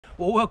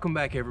Well, welcome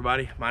back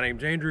everybody. My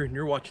name's Andrew and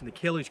you're watching the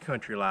Kelly's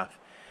Country Life.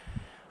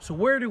 So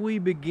where do we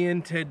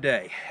begin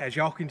today? As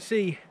y'all can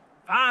see,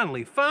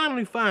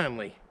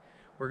 finally,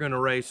 we're gonna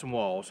raise some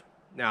walls.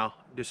 Now,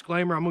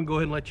 disclaimer, I'm gonna go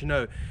ahead and let you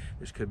know,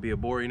 this could be a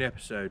boring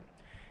episode.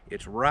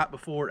 It's right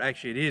before,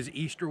 actually it is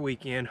Easter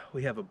weekend.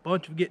 We have a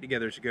bunch of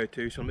get-togethers to go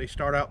to, so let me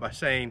start out by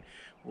saying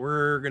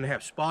we're gonna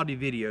have spotty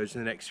videos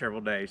in the next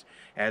several days,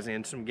 as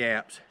in some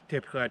gaps.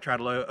 Typically I try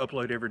to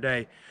upload every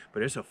day,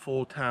 but it's a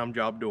full-time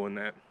job doing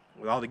that.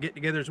 With all the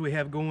get-togethers we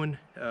have going,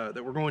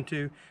 that we're going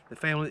to, the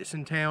family that's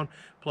in town,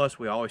 plus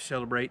we always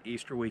celebrate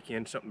Easter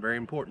weekend, something very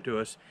important to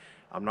us.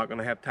 I'm not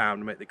gonna have time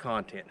to make the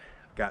content.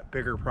 I've got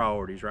bigger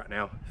priorities right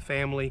now.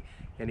 Family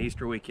and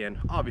Easter weekend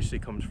obviously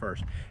comes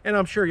first, and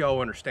I'm sure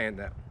y'all understand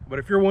that. But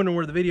if you're wondering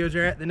where the videos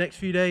are at the next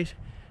few days,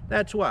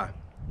 that's why.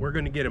 We're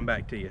gonna get them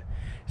back to you.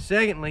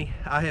 Secondly,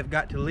 I have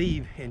got to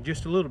leave in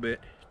just a little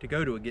bit to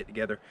go to a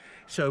get-together.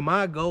 So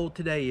my goal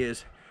today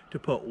is to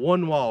put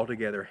one wall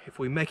together. If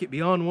we make it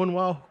beyond one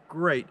wall,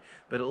 great.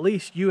 But at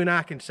least you and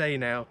I can say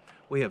now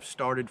we have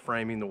started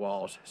framing the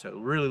walls. So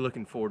really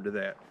looking forward to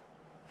that.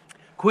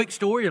 Quick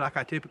story, like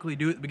I typically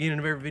do at the beginning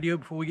of every video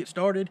before we get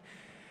started.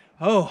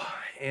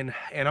 And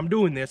I'm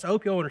doing this. I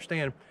hope y'all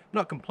understand. I'm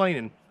not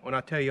complaining when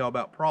I tell y'all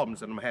about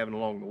problems that I'm having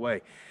along the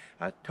way.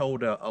 I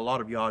told a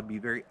lot of y'all I'd be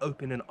very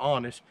open and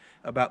honest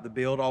about the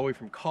build, all the way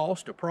from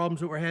cost to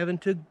problems that we're having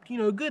to, you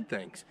know, good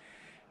things.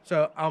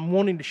 So I'm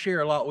wanting to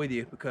share a lot with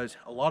you because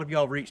a lot of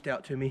y'all reached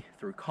out to me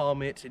through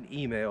comments and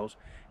emails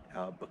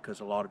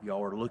because a lot of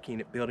y'all are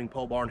looking at building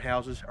pole barn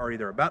houses, are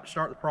either about to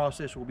start the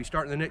process, will be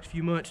starting in the next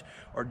few months,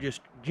 or just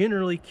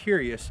generally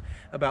curious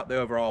about the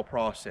overall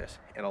process.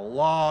 And a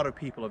lot of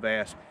people have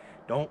asked,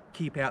 don't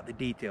keep out the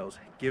details,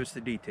 give us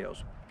the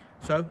details.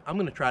 So I'm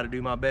going to try to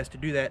do my best to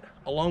do that,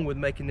 along with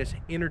making this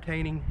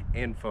entertaining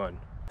and fun.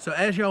 So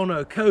as y'all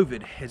know,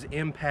 COVID has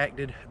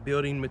impacted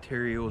building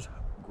materials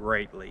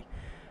greatly.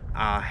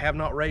 I have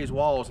not raised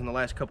walls in the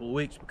last couple of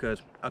weeks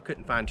because I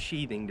couldn't find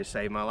sheathing to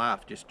save my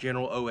life, just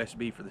general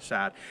OSB for the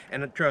side.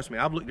 And trust me,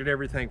 I've looked at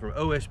everything from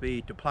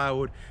OSB to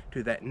plywood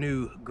to that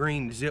new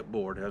green zip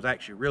board. I was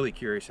actually really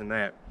curious in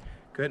that.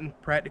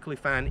 Couldn't practically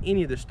find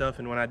any of this stuff,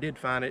 and when I did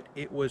find it,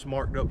 it was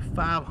marked up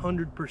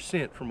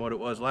 500% from what it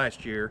was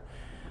last year.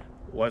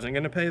 Wasn't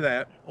gonna pay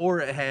that, or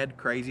it had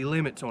crazy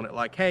limits on it,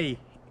 like, hey,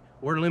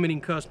 we're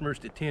limiting customers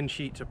to 10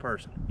 sheets a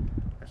person.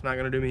 That's not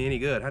gonna do me any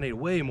good. I need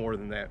way more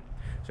than that.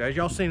 So as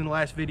y'all seen in the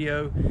last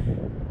video,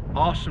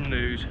 awesome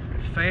news,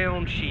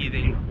 found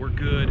sheathing, we're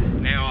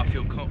good. Now I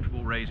feel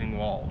comfortable raising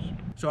walls.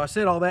 So I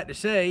said all that to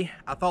say,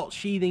 I thought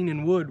sheathing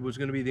and wood was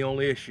gonna be the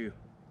only issue.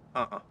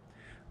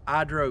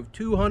 I drove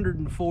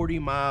 240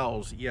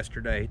 miles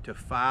yesterday to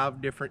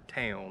 5 different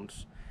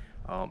towns.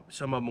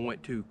 Some of them I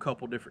went to a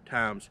couple different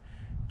times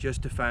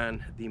just to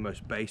find the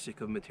most basic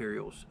of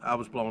materials. I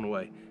was blown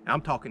away.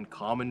 I'm talking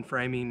common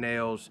framing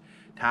nails,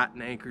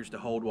 Titan anchors to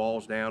hold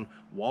walls down,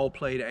 wall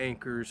plate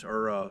anchors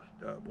or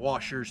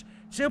washers,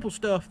 simple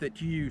stuff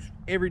that you use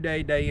every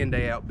day, day in,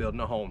 day out building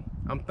a home.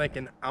 I'm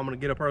thinking I'm gonna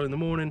get up early in the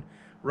morning,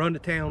 run to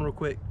town real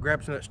quick,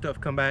 grab some of that stuff,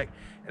 come back,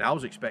 and I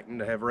was expecting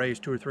to have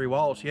raised 2 or 3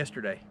 walls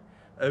yesterday.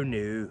 Oh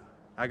no,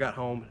 I got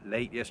home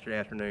late yesterday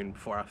afternoon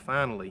before I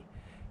finally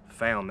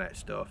found that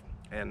stuff.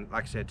 And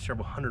like I said,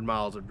 several hundred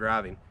miles of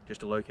driving just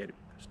to locate it.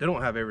 Still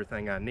don't have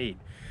everything I need.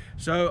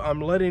 So I'm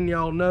letting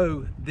y'all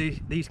know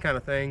these kind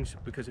of things,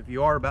 because if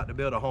you are about to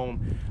build a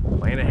home,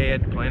 plan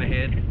ahead, plan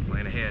ahead,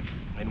 plan ahead.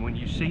 And when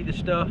you see the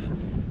stuff,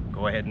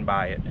 go ahead and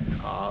buy it.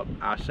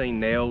 I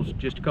seen nails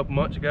just a couple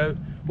months ago.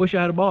 Wish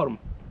I had bought them.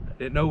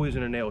 Didn't know it was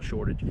in a nail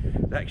shortage.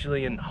 I was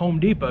actually in Home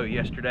Depot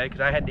yesterday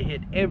because I had to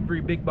hit every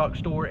big box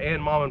store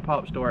and mom and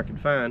pop store I could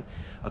find.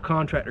 A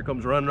contractor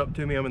comes running up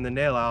to me, I'm in the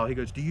nail aisle. He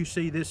goes, do you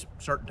see this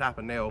certain type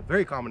of nail?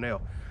 Very common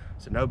nail.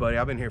 I said, no buddy,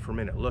 I've been here for a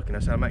minute looking. I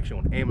said, I'm actually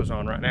on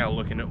Amazon right now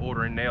looking at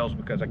ordering nails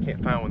because I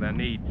can't find what I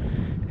need.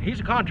 He's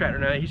a contractor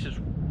now. He says,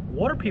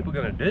 what are people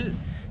gonna do?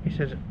 He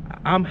says,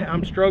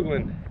 I'm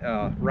struggling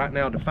right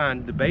now to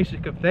find the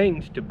basic of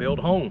things to build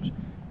homes.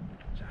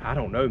 I said, I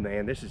don't know,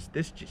 man, this is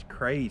just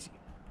crazy.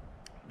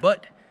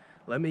 But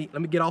let me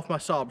get off my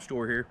sob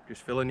story here,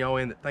 just filling y'all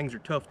in that things are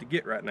tough to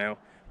get right now.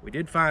 We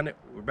did find it.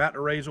 We're about to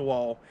raise a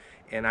wall,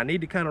 and I need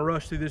to kind of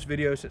rush through this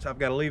video since I've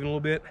got to leave in a little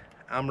bit.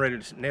 I'm ready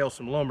to nail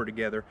some lumber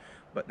together.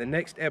 But the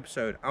next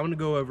episode, I'm going to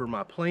go over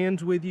my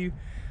plans with you,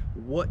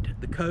 what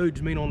the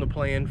codes mean on the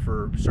plan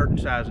for certain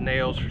size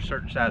nails, for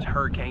certain size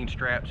hurricane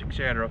straps,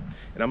 etc.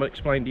 And I'm going to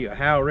explain to you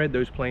how I read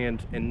those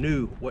plans and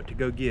knew what to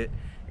go get,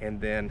 and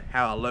then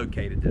how I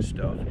located this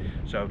stuff.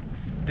 So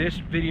this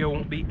video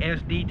won't be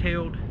as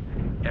detailed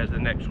as the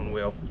next one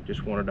will.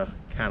 Just wanted to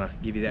kind of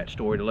give you that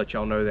story to let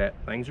y'all know that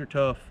things are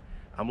tough.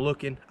 I'm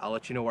looking. I'll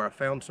let you know where I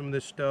found some of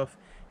this stuff,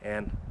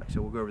 and like I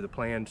said, we'll go over the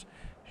plans,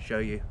 show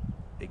you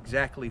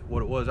exactly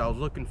what it was I was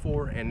looking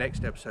for, and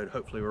next episode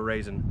hopefully we're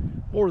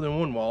raising more than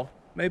one wall.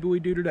 Maybe we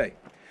do today.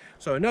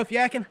 So enough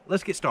yakking,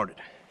 let's get started.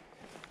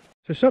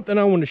 So something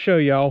I want to show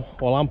y'all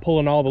while I'm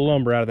pulling all the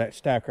lumber out of that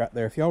stack right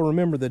there. If y'all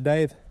remember the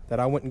day that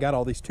I went and got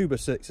all these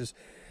 2x6s,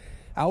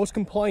 I was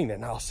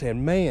complaining. I was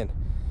saying, man,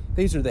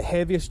 These are the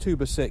heaviest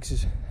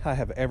 2x6s I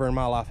have ever in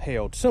my life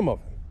held. Some of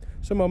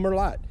them are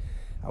light.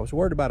 I was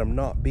worried about them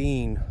not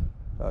being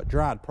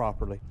dried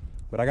properly,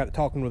 but I got to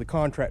talking with a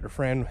contractor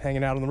friend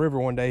hanging out on the river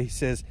one day. He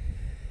says,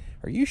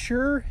 "Are you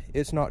sure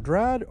it's not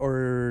dried, or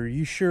are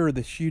you sure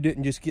that you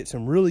didn't just get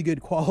some really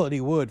good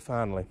quality wood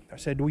finally?" I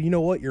said, "Well, you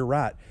know what, you're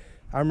right.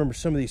 I remember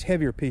some of these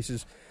heavier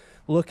pieces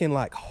looking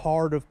like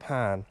heart of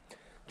pine,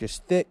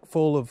 just thick,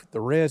 full of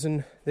the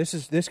resin.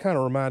 This kind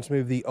of reminds me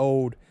of the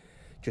old,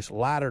 just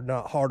lighter,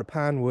 not hard of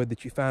pine wood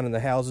that you find in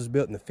the houses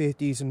built in the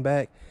 50s and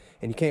back,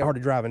 and you can't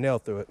hardly drive a nail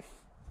through it."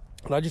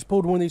 And I just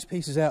pulled one of these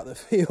pieces out that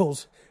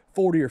feels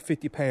 40 or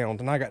 50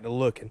 pounds, and I got to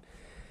looking.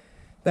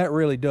 That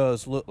really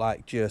does look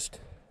like just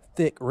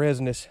thick,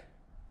 resinous,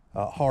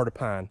 heart of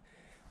pine.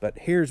 But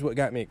here's what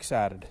got me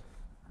excited.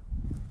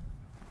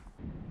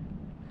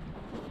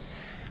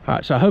 All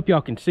right, so I hope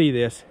y'all can see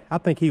this. I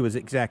think he was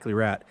exactly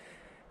right.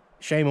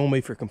 Shame on me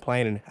for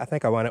complaining. I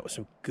think I wound up with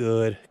some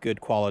good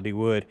quality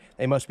wood.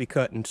 They must be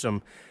cutting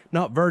some,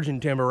 not virgin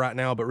timber right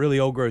now, but really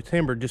old growth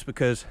timber, just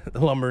because the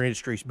lumber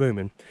industry's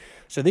booming.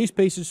 So these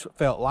pieces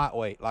felt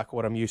lightweight, like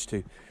what I'm used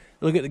to.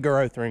 Look at the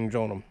growth rings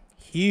on them.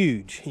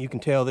 Huge. You can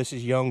tell this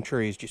is young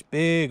trees, just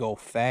big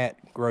old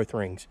fat growth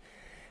rings.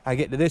 I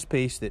get to this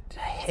piece that's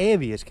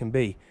heavy as can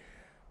be.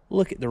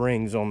 Look at the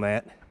rings on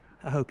that.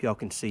 I hope y'all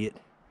can see it.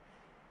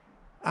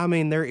 I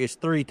mean, there is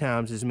 3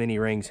 times as many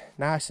rings,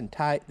 nice and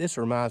tight. This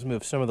reminds me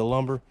of some of the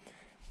lumber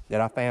that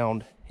I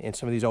found in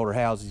some of these older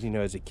houses, you know,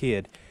 as a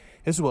kid.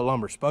 This is what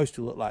lumber's supposed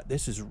to look like.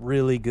 This is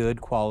really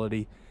good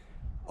quality,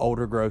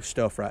 older growth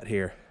stuff right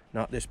here.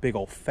 Not this big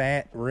old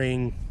fat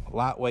ring,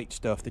 lightweight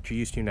stuff that you're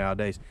used to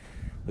nowadays.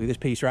 Look at this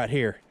piece right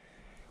here.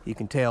 You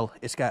can tell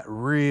it's got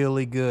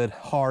really good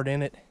heart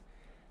in it.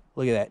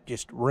 Look at that,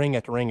 just ring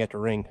after ring after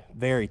ring,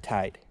 very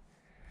tight.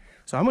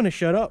 So I'm gonna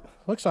shut up.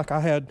 Looks like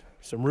I had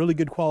some really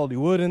good quality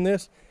wood in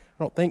this.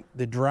 I don't think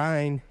the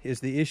drying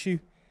is the issue.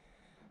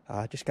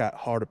 I just got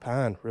heart of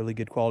pine, really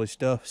good quality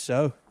stuff.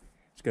 So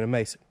it's gonna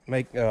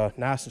make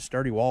nice and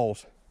sturdy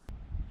walls.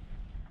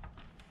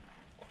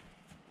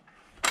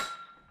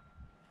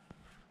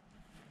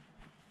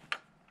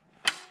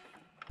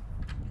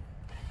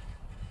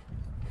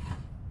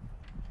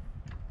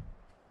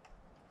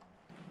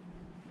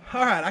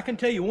 All right, I can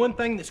tell you one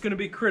thing that's gonna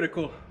be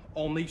critical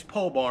on these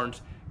pole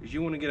barns is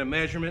you wanna get a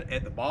measurement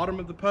at the bottom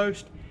of the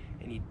post,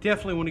 and you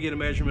definitely wanna get a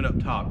measurement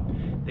up top.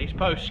 These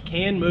posts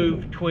can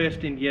move,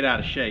 twist, and get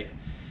out of shape.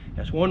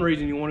 That's one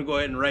reason you wanna go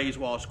ahead and raise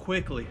walls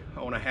quickly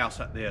on a house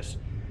like this,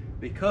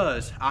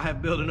 because I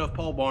have built enough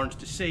pole barns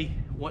to see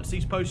once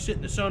these posts sit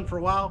in the sun for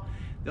a while,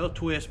 they'll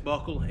twist,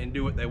 buckle, and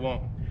do what they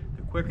want.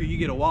 The quicker you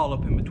get a wall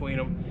up in between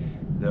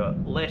them, the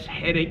less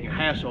headache and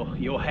hassle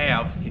you'll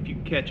have if you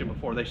can catch them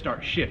before they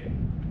start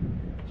shifting.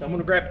 So I'm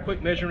gonna grab a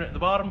quick measurement at the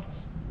bottom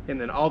and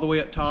then all the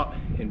way up top,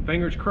 and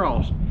fingers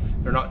crossed,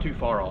 they're not too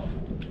far off.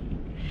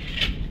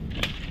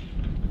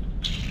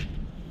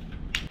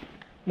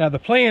 Now the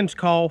plans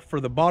call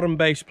for the bottom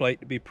base plate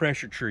to be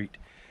pressure treated.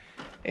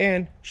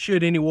 And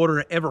should any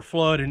water ever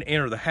flood and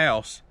enter the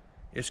house,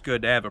 it's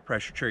good to have a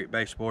pressure treated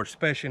baseboard,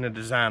 especially in a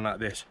design like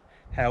this.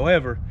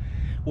 However,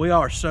 we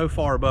are so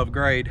far above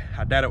grade,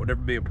 I doubt it would ever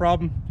be a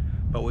problem,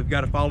 but we've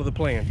got to follow the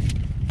plan.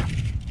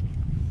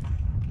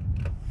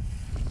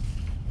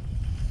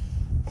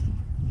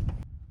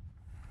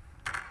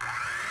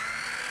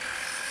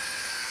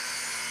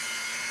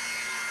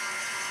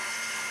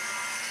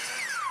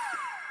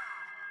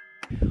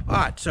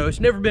 Alright, so it's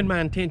never been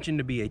my intention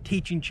to be a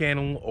teaching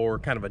channel or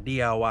kind of a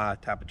DIY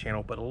type of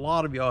channel, but a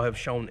lot of y'all have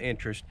shown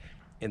interest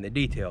in the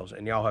details,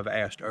 and y'all have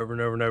asked over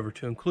and over and over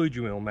to include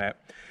you on that.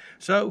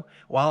 So,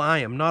 while I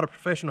am not a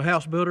professional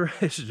house builder,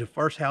 this is the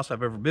first house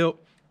I've ever built.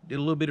 Did a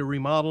little bit of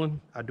remodeling.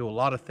 I do a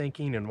lot of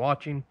thinking and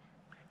watching.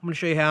 I'm going to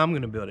show you how I'm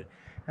going to build it.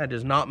 That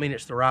does not mean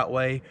it's the right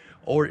way,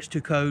 or it's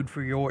too code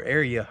for your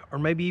area, or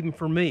maybe even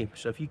for me.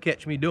 So if you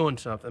catch me doing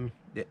something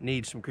that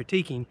needs some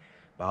critiquing,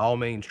 by all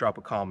means, drop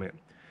a comment.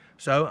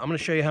 So I'm going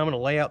to show you how I'm going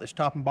to lay out this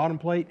top and bottom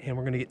plate, and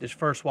we're going to get this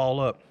first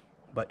wall up.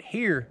 But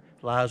here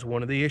lies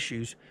one of the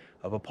issues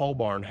of a pole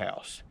barn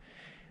house.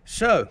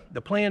 So the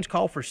plans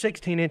call for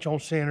 16-inch on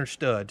center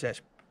studs.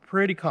 That's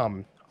pretty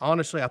common.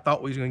 Honestly, I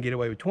thought we was going to get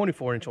away with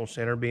 24-inch on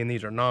center, being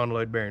these are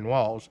non-load bearing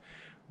walls,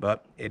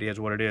 but it is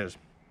what it is.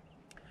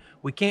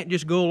 We can't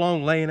just go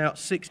along laying out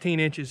 16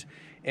 inches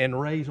and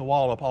raise a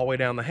wall up all the way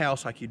down the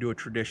house like you do a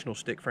traditional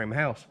stick frame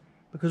house,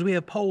 because we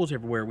have poles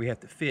everywhere we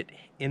have to fit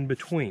in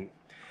between.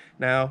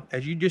 Now,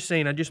 as you just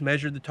seen, I just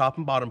measured the top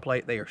and bottom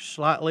plate. They are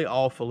slightly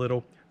off a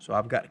little, so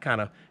I've got to kind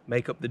of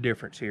make up the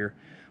difference here.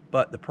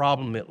 But the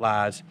problem it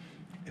lies,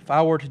 if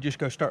I were to just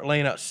go start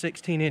laying out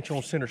 16-inch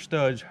on center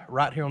studs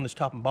right here on this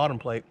top and bottom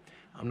plate,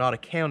 I'm not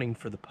accounting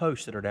for the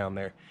posts that are down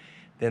there.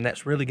 Then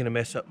that's really going to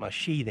mess up my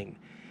sheathing.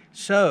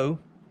 So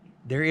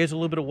there is a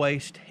little bit of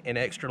waste and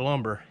extra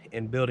lumber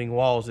in building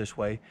walls this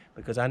way,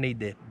 because I need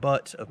the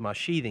butts of my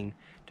sheathing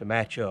to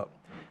match up.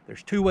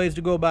 There's 2 ways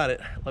to go about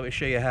it. Let me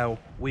show you how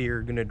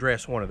we're going to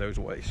address one of those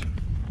ways.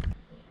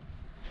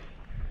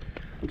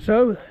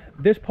 So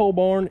this pole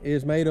barn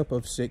is made up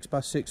of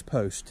 6x6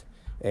 posts.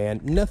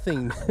 And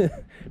nothing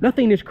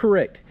nothing is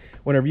correct.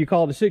 Whenever you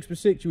call it a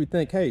 6x6, you would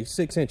think, hey,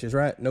 6 inches,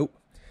 right? Nope.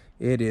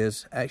 It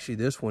is actually,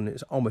 this one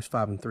is almost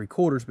 5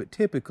 3/4, but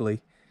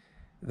typically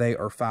they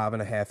are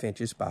 5.5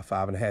 inches by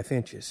 5.5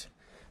 inches.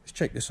 Let's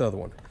check this other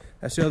one.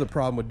 That's the other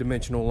problem with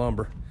dimensional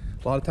lumber.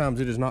 A lot of times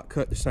it is not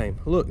cut the same.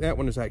 Look, that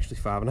one is actually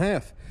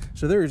 5.5.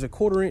 So there is a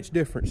 1/4 inch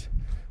difference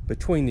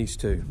between these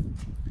two,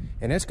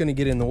 and that's going to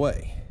get in the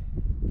way.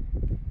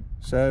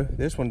 So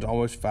this one's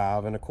almost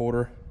 5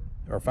 1/4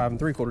 or 5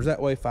 3/4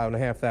 that way,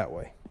 5.5 that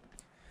way.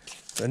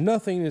 So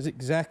nothing is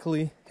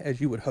exactly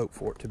as you would hope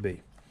for it to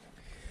be.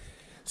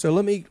 So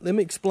let me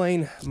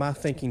explain my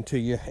thinking to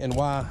you and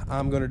why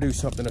I'm going to do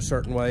something a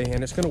certain way,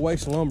 and it's going to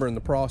waste lumber in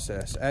the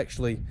process.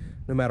 Actually,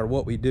 no matter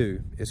what we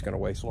do, it's going to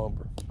waste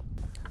lumber.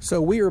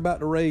 So we are about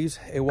to raise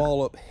a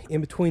wall up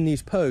in between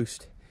these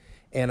posts,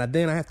 and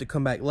then I have to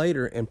come back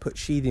later and put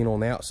sheathing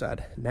on the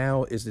outside.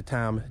 Now is the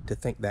time to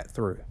think that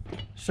through.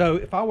 So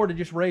if I were to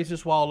just raise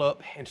this wall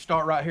up and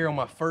start right here on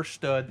my first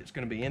stud that's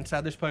going to be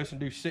inside this post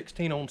and do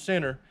 16 on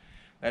center,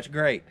 that's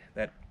great.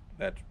 That's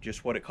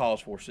just what it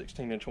calls for,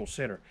 16-inch on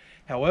center.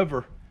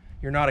 However,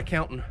 you're not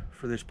accounting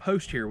for this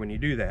post here when you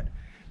do that.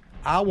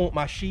 I want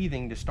my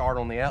sheathing to start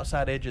on the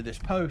outside edge of this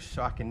post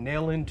so I can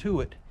nail into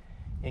it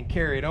and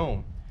carry it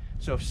on.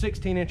 So if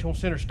 16-inch on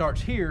center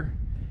starts here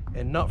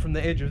and not from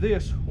the edge of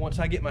this, once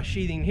I get my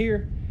sheathing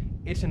here,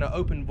 it's in an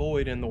open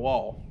void in the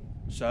wall.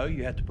 So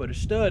you have to put a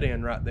stud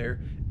in right there,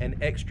 an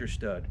extra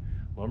stud.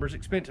 Lumber's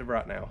expensive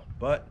right now,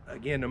 but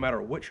again, no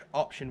matter which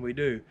option we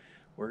do,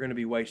 we're going to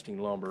be wasting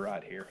lumber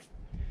right here.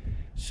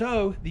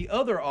 So the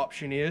other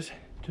option is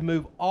to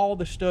move all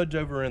the studs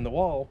over in the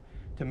wall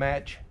to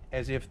match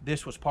as if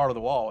this was part of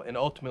the wall, and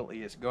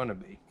ultimately it's going to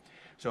be.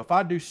 So if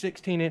I do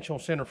 16-inch on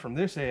center from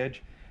this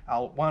edge,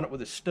 I'll wind up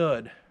with a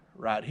stud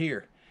right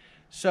here.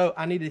 So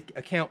I need to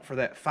account for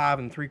that 5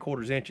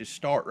 3/4 inches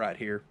start right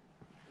here,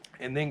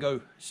 and then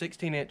go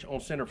 16-inch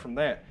on center from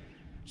that.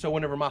 So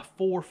whenever my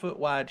 4-foot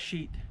wide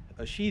sheet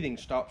of sheathing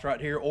stops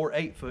right here, or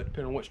 8 foot,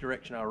 depending on which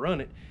direction I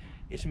run it,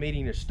 it's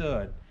meeting a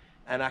stud,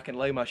 and I can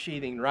lay my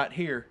sheathing right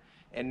here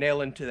and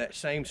nail into that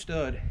same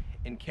stud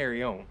and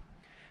carry on.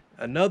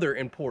 Another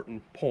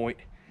important point,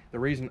 the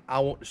reason I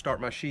want to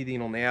start my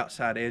sheathing on the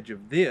outside edge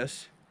of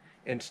this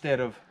instead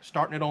of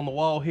starting it on the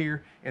wall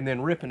here and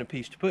then ripping a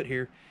piece to put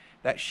here,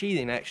 that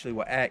sheathing actually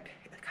will act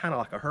kind of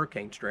like a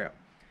hurricane strap.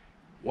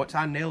 Once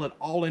I nail it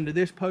all into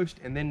this post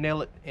and then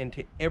nail it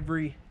into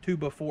every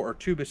 2x4 or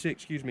 2x6,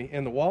 excuse me,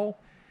 in the wall,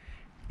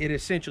 it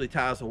essentially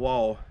ties the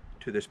wall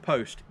to this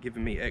post,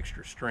 giving me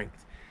extra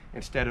strength,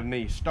 instead of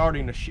me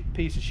starting a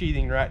piece of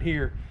sheathing right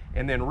here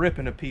and then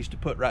ripping a piece to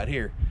put right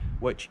here,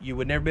 which you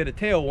would never be able to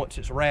tell once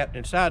it's wrapped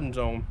and sidings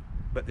on,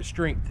 but the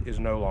strength is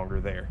no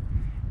longer there.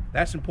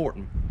 That's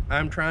important.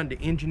 I'm trying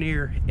to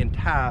engineer and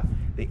tie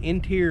the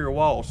interior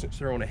walls, since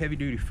they're on a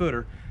heavy-duty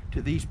footer,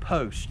 to these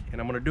posts,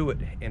 and I'm going to do it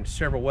in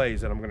several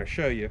ways that I'm going to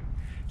show you.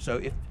 So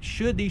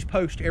should these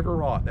posts ever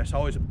rot, that's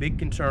always a big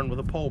concern with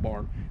a pole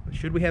barn, but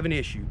should we have an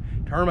issue,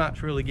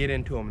 termites really get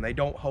into them and they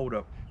don't hold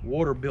up,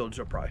 water builds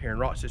up right here and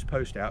rots this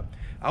post out.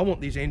 I want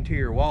these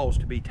interior walls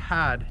to be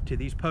tied to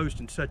these posts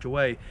in such a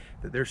way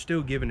that they're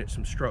still giving it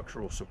some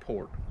structural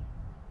support.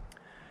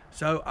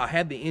 So I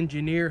had the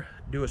engineer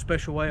do a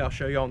special way, I'll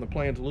show you on the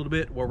plans a little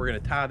bit, where we're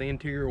going to tie the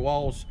interior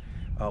walls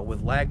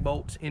with lag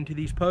bolts into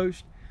these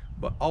posts,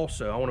 but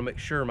also I want to make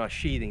sure my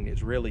sheathing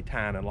is really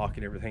tying and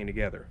locking everything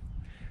together.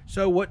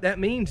 So what that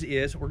means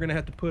is we're going to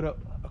have to put up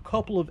a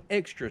couple of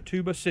extra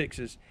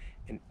 2x6s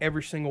in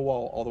every single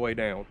wall all the way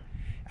down.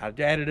 I've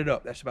added it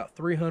up. That's about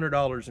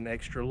 $300 in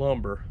extra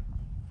lumber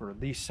for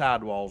these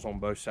side walls on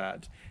both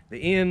sides.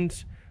 The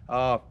ends,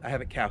 I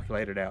haven't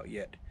calculated out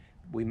yet.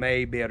 We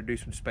may be able to do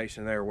some space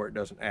in there where it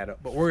doesn't add up,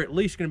 but we're at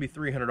least going to be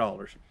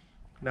 $300.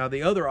 Now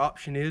the other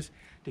option is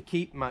to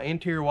keep my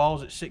interior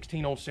walls at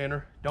 16 on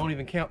center, don't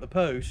even count the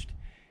post,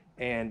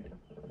 and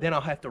then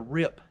I'll have to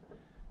rip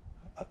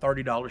a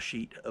 $30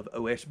 sheet of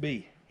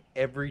OSB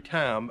every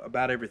time,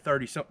 about every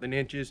 30 something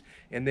inches,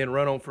 and then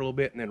run on for a little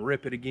bit and then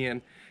rip it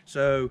again.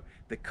 So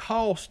the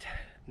cost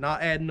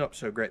not adding up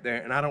so great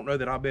there, and I don't know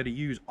that I'll be able to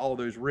use all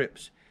those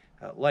rips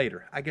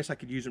later. I guess I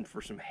could use them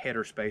for some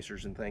header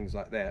spacers and things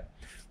like that,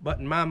 but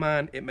in my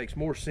mind it makes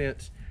more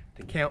sense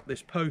to count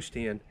this post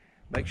in,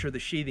 make sure the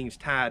sheathing's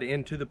tied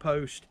into the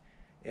post,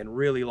 and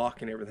really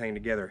locking everything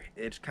together.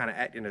 It's kind of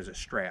acting as a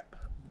strap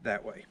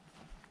that way.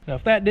 Now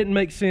if that didn't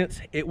make sense,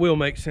 it will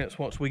make sense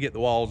once we get the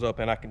walls up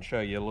and I can show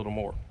you a little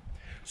more.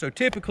 So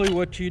typically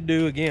what you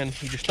do, again,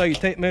 you just throw your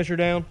tape measure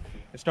down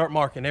and start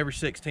marking every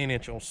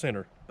 16-inch on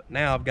center. But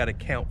now I've got to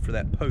count for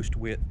that post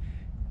width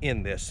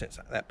in this, since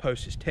that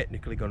post is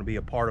technically going to be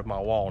a part of my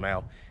wall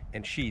now,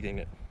 and sheathing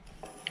it.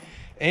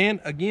 And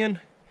again,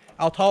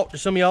 I'll talk to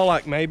some of y'all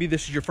like maybe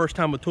this is your first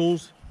time with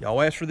tools.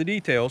 Y'all ask for the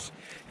details.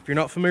 If you're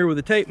not familiar with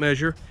the tape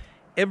measure,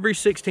 every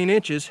 16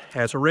 inches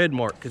has a red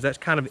mark, because that's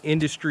kind of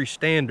industry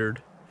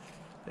standard.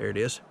 There it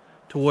is,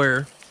 to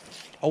where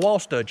a wall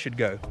stud should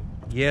go.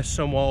 Yes,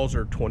 some walls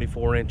are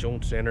 24-inch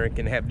on center and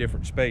can have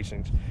different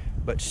spacings,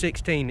 but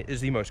 16 is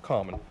the most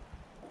common.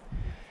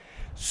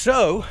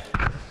 So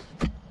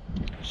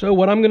So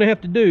what I'm gonna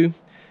have to do,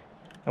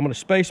 I'm gonna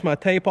space my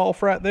tape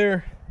off right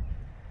there.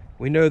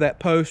 We know that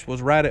post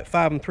was right at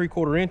 5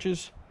 3/4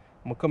 inches.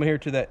 I'm gonna come here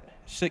to that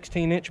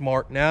 16-inch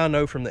mark. Now I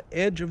know from the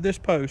edge of this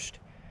post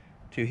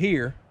to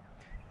here,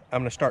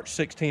 I'm gonna start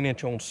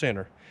 16-inch on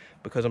center,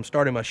 because I'm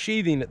starting my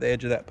sheathing at the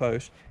edge of that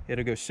post.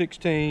 It'll go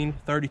 16,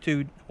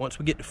 32. Once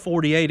we get to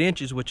 48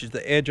 inches, which is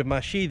the edge of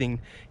my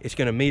sheathing, it's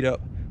gonna meet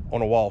up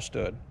on a wall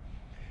stud.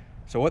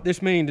 So what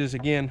this means is,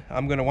 again,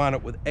 I'm gonna wind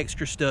up with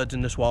extra studs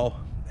in this wall,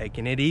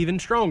 making it even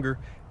stronger,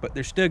 but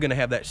they're still gonna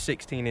have that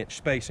 16-inch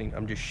spacing.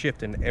 I'm just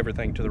shifting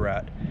everything to the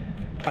right.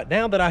 Right,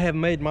 now that I have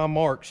made my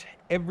marks,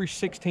 every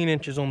 16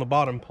 inches on the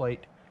bottom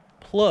plate,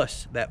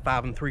 plus that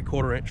 5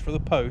 3/4 inch for the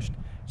post,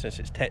 since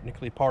it's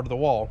technically part of the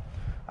wall,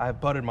 I have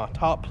butted my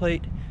top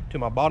plate to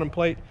my bottom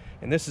plate,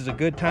 and this is a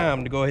good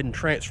time to go ahead and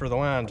transfer the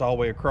lines all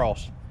the way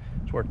across.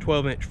 It's where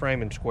 12-inch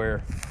framing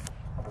square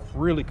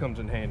really comes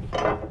in handy.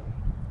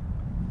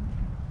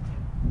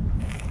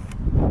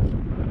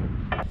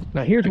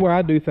 Now here's where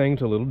I do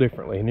things a little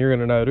differently, and you're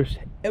gonna notice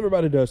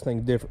everybody does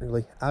things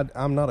differently.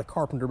 I'm not a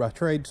carpenter by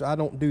trade, so I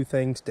don't do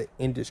things to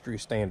industry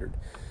standard.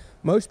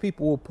 Most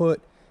people will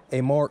put a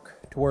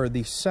mark to where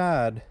the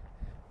side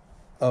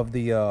of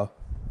the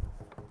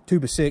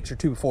 2x6 or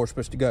 2x4 is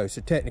supposed to go. So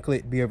technically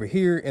it'd be over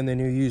here, and then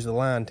you use the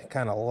line to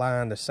kind of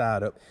line the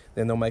side up.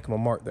 Then they'll make them a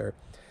mark there.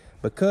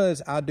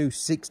 Because I do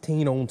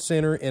 16 on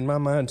center, in my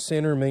mind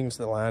center means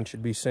the line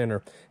should be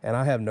center, and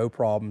I have no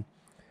problem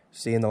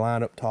seeing the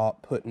line up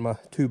top, putting my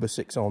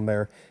 2x6 on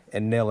there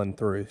and nailing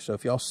through. So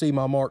if y'all see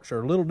my marks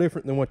are a little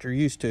different than what you're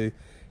used to,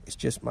 it's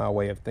just my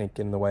way of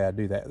thinking, the way I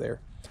do that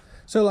there.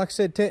 So like I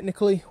said,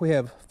 technically we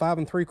have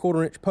 5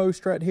 3/4 inch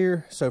post right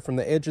here. So from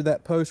the edge of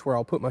that post where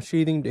I'll put my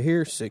sheathing to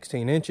here,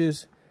 16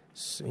 inches,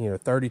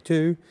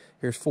 32,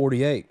 here's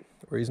 48.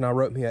 The reason I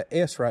wrote me a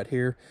S right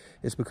here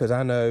is because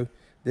I know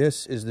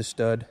this is the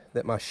stud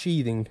that my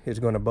sheathing is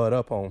going to butt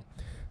up on.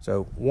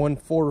 So 1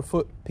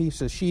 1/4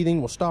 piece of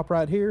sheathing will stop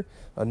right here.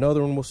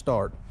 Another one will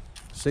start.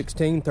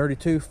 16,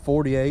 32,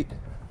 48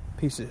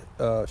 piece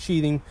of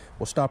sheathing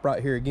will stop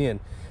right here again.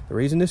 The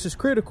reason this is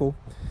critical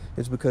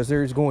is because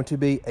there's going to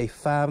be a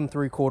 5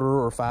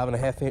 3/4 or 5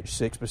 1/2 inch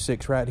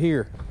 6x6 right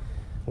here.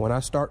 When I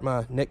start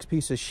my next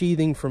piece of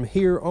sheathing from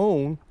here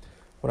on,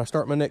 when I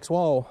start my next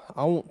wall,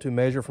 I want to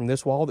measure from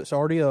this wall that's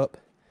already up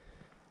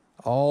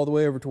all the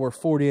way over to where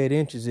 48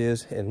 inches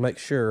is, and make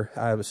sure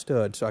I have a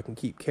stud so I can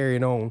keep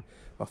carrying on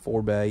my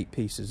 4x8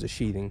 pieces of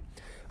sheathing.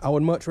 I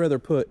would much rather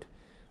put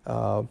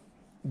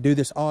do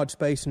this odd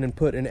spacing and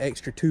put an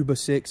extra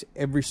 2x6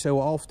 every so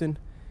often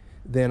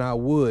than I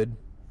would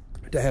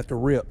to have to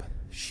rip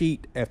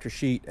sheet after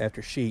sheet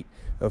after sheet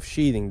of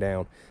sheathing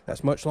down.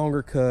 That's much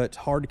longer cuts,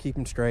 hard to keep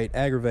them straight,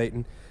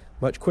 aggravating.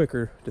 Much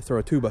quicker to throw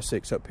a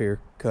 2x6 up here,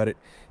 cut it,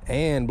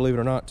 and believe it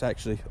or not, it's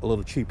actually a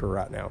little cheaper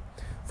right now.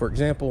 For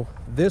example,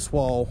 this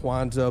wall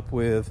winds up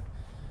with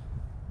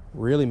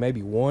really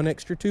maybe 1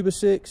 extra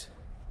 2x6.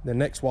 The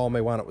next wall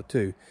may wind up with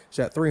 2.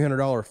 So that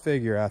 $300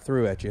 figure I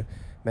threw at you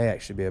may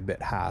actually be a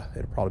bit high.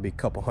 It'll probably be a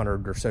couple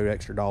hundred or so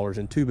extra dollars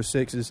in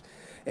 2x6s.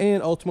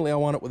 And ultimately I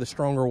wind up with a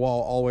stronger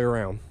wall all the way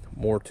around.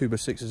 More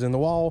 2x6s in the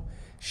wall,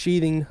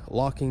 sheathing,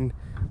 locking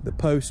the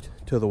post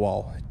to the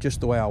wall,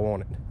 just the way I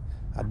want it.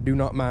 I do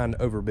not mind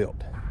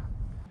overbuilt.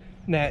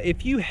 Now,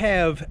 if you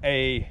have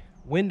a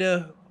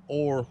window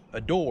or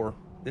a door,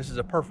 this is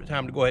a perfect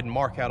time to go ahead and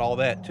mark out all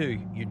that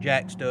too. Your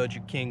jack studs,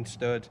 your king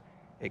studs,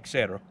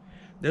 etc.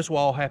 This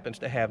wall happens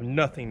to have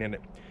nothing in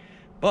it.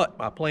 But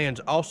my plans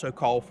also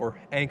call for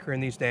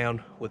anchoring these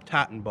down with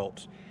Titan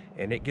bolts,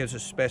 and it gives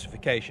us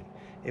specification.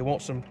 It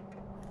wants them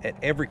at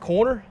every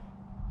corner,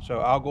 so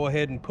I'll go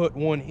ahead and put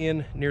one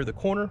in near the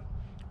corner,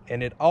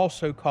 and it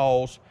also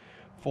calls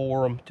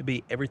for them to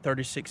be every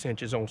 36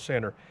 inches on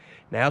center.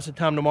 Now's the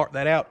time to mark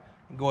that out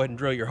and go ahead and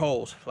drill your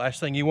holes. Last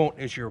thing you want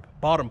is your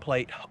bottom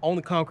plate on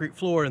the concrete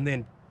floor, and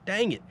then,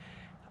 dang it,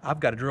 I've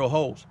got to drill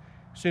holes.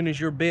 As soon as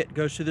your bit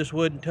goes to this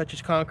wood and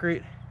touches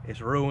concrete,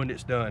 it's ruined,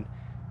 it's done.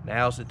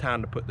 Now's the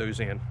time to put those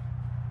in.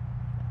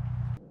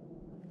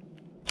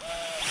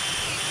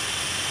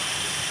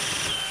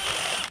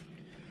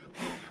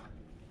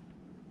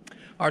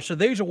 All right, so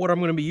these are what I'm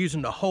going to be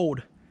using to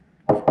hold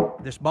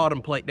this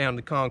bottom plate down to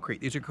the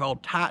concrete. These are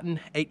called Titan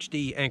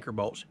HD anchor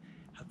bolts.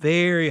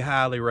 Very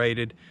highly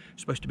rated,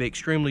 supposed to be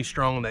extremely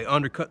strong. They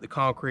undercut the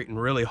concrete and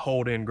really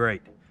hold in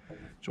great.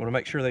 So I want to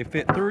make sure they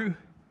fit through,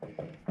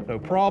 no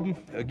problem.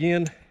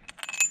 Again,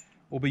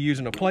 we'll be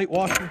using a plate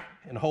washer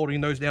and holding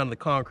those down to the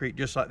concrete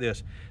just like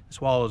this. This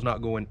wall is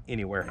not going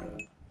anywhere.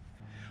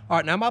 All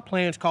right, now my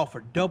plans call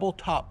for double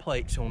top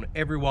plates on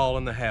every wall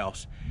in the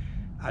house.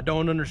 I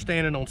don't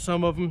understand it on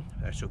some of them.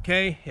 That's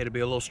okay. It'll be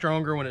a little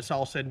stronger when it's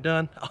all said and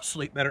done. I'll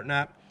sleep better at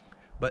night.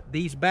 But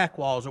these back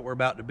walls that we're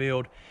about to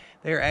build,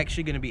 they're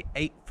actually going to be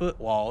 8-foot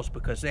walls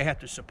because they have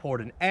to support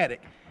an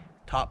attic.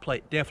 Top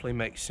plate definitely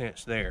makes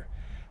sense there.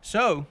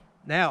 So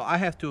now I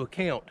have to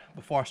account,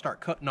 before I start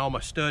cutting all my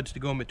studs to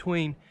go in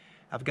between,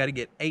 I've got to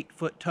get 8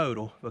 foot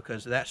total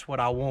because that's what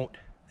I want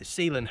the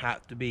ceiling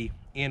height to be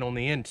in on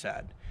the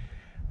inside.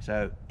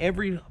 So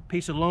every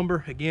piece of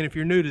lumber, again, if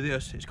you're new to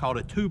this, it's called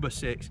a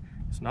 2x6.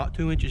 It's not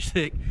 2 inches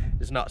thick,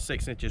 it's not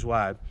 6 inches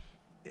wide.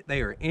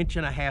 They are 1.5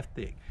 inches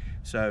thick.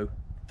 So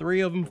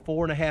 3 of them,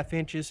 4.5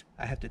 inches.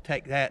 I have to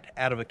take that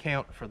out of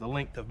account for the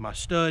length of my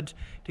studs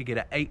to get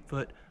an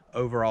 8-foot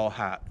overall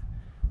height.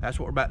 That's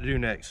what we're about to do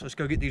next. Let's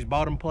go get these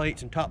bottom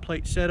plates and top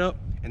plates set up,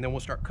 and then we'll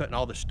start cutting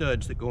all the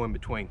studs that go in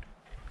between.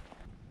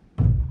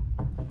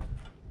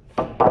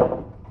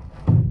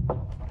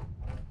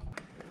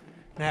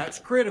 Now it's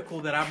critical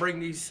that I bring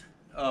these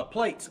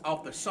plates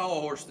off the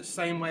sawhorse the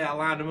same way I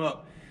lined them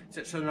up.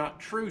 So they're not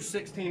true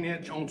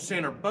 16-inch on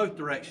center both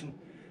directions.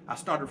 I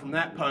started from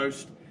that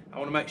post. I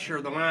want to make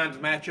sure the lines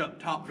match up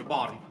top to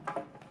bottom.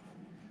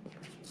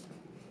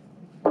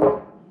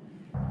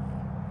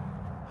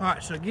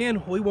 Alright, so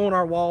again, we want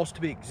our walls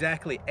to be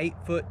exactly 8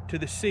 foot to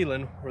the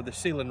ceiling where the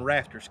ceiling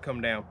rafters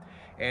come down.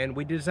 And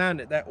we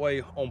designed it that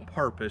way on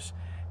purpose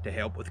to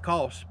help with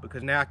cost,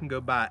 because now I can go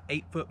buy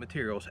 8-foot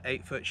materials,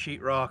 8-foot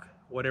sheetrock,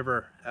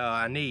 whatever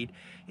I need.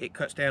 It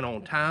cuts down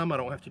on time. I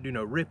don't have to do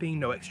no ripping,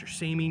 no extra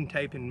seaming,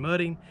 taping,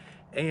 mudding,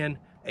 and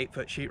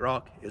 8-foot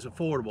sheetrock is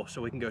affordable,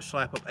 so we can go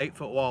slap up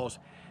 8-foot walls.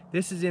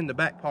 This is in the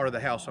back part of the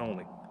house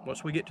only.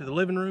 Once we get to the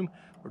living room,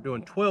 we're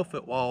doing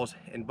 12-foot walls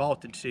and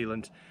vaulted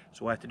ceilings,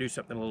 so we'll have to do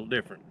something a little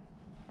different.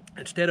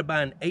 Instead of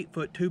buying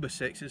 8-foot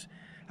 2x6s,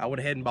 I went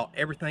ahead and bought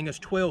everything as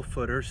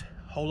 12-footers,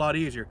 a whole lot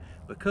easier,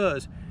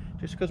 because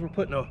just because we're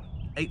putting a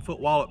 8-foot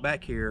wall up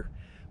back here,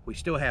 we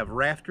still have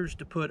rafters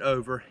to put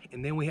over,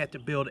 and then we have to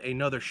build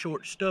another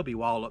short stubby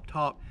wall up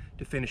top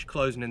to finish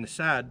closing in the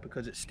side,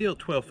 because it's still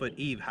 12-foot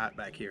eave height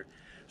back here.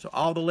 So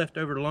all the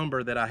leftover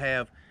lumber that I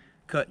have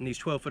cutting these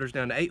 12-footers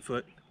down to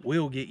 8-foot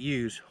will get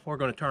used. We're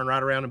going to turn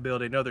right around and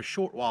build another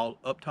short wall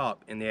up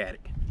top in the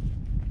attic.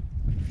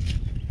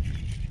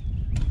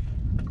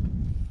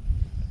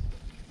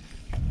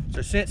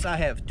 So since I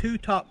have 2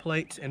 top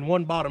plates and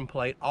 1 bottom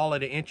plate, all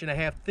at 1.5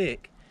 inches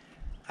thick,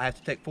 I have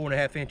to take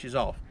 4.5 inches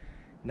off.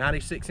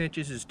 96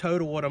 inches is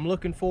total what I'm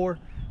looking for,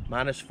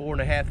 minus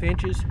 4.5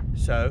 inches,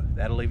 so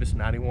that'll leave us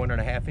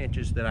 91.5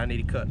 inches that I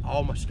need to cut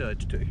all my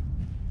studs to.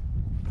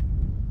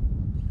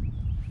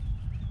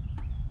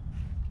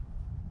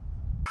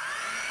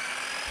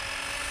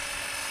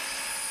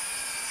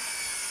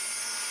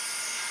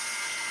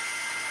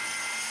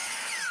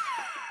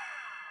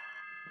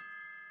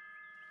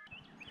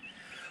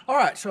 All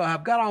right, so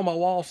I've got all my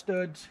wall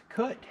studs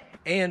cut,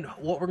 and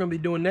what we're going to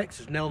be doing next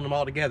is nailing them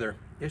all together.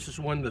 This is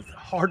one of the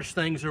hardest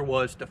things there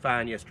was to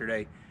find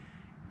yesterday,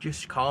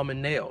 just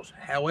common nails.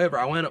 However,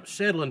 I went up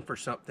settling for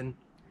something,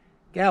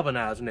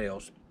 galvanized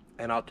nails,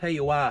 and I'll tell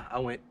you why I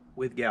went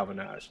with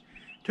galvanized.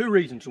 2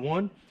 reasons.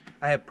 One,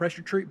 I have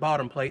pressure treat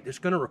bottom plate that's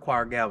going to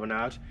require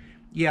galvanized.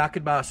 Yeah, I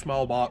could buy a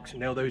small box and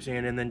nail those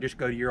in and then just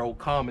go to your old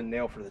common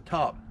nail for the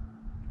top.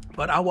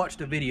 But I watched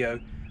a video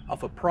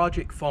off of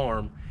Project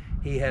Farm.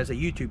 He has a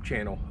YouTube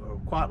channel,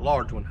 a quite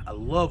large one. I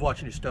love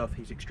watching his stuff.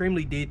 He's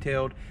extremely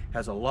detailed,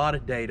 has a lot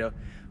of data,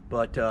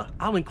 but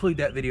I'll include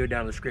that video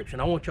down in the description.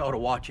 I want y'all to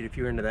watch it if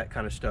you're into that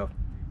kind of stuff.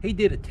 He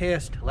did a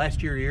test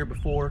last year, year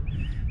before,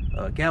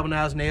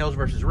 galvanized nails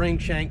versus ring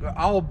shank,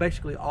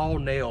 basically all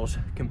nails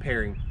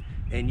comparing,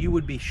 and you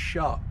would be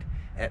shocked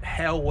at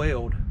how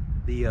well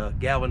the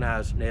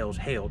galvanized nails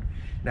held.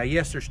 Now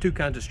yes, there's 2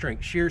 kinds of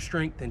strength, shear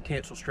strength and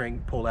tensile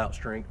strength, pull out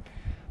strength.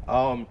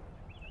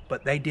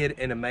 But they did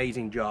an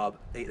amazing job.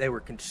 They were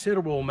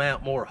considerable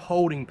amount more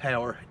holding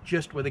power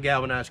just with a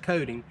galvanized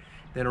coating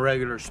than a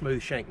regular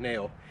smooth shank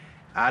nail.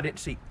 I didn't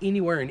see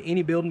anywhere in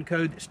any building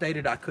code that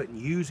stated I couldn't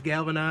use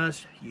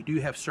galvanized. You do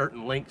have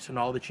certain lengths and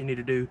all that you need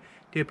to do.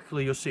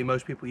 Typically you'll see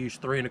most people use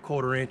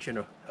 3¼ inch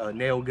in a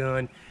nail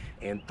gun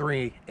and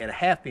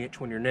 3½ inch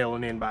when you're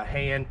nailing in by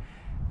hand.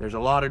 There's a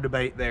lot of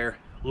debate there.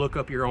 Look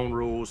up your own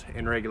rules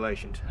and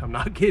regulations. I'm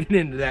not getting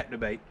into that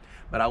debate,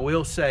 but I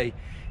will say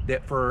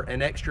that for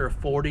an extra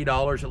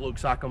 $40 it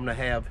looks like I'm gonna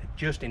have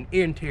just in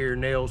interior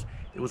nails,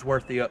 it was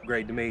worth the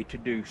upgrade to me to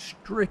do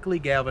strictly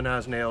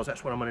galvanized nails.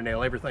 That's what I'm gonna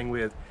nail everything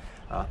with.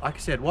 Like I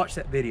said, watch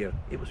that video.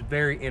 It was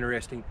very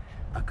interesting.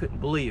 I couldn't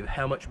believe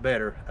how much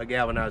better a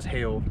galvanized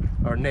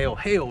nail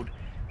held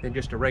than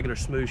just a regular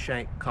smooth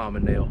shank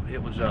common nail.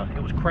 It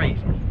was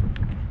crazy.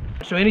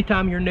 So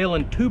anytime you're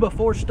nailing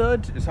 2x4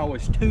 studs, it's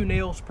always 2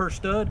 nails per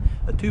stud.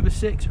 A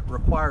 2x6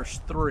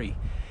 requires 3.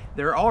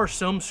 There are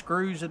some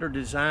screws that are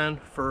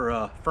designed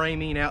for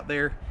framing out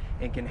there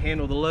and can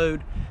handle the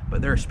load,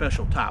 but they're a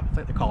special type. I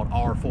think they're called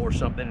R4 or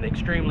something, and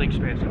extremely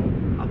expensive.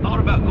 I thought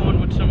about going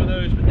with some of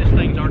those, but this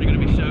thing's already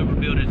going to be so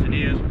overbuilt as it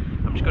is.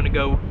 I'm just going to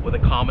go with a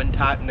common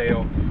type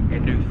nail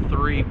and do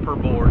 3 per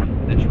board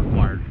that's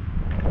required.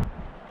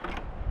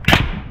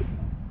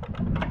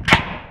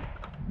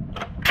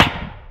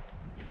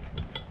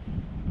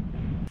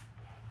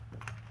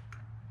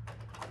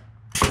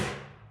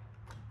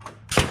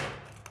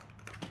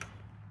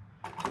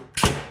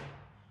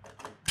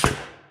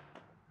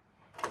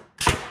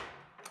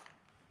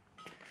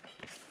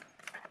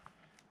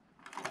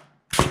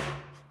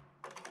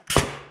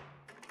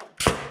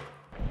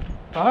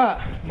 All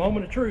right,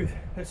 moment of truth.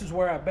 This is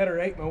where I better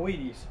ate my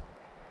Wheaties.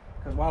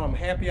 because while I'm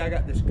happy I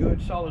got this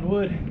good solid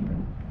wood,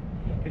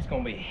 it's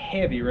gonna be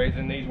heavy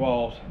raising these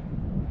walls.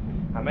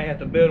 I may have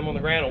to build them on the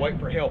ground and wait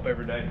for help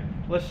every day.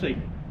 Let's see.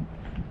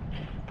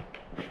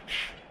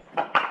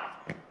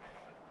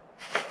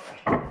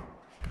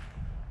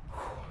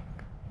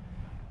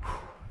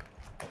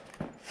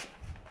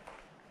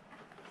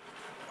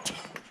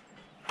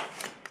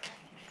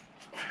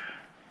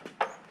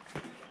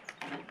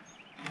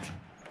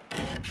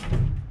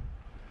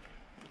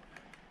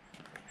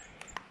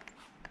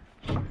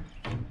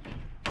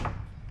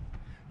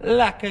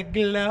 Like a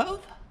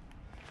glove?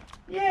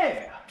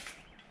 Yeah.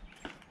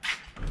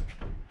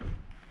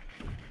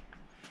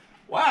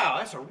 Wow,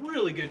 that's a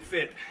really good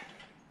fit.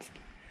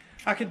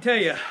 I can tell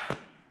you,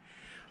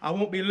 I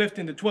won't be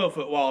lifting the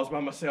 12-foot walls by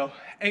myself.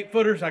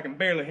 8-footers I can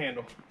barely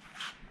handle.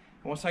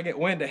 Once I get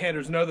window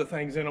headers and other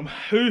things in them,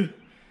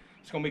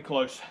 it's gonna be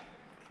close.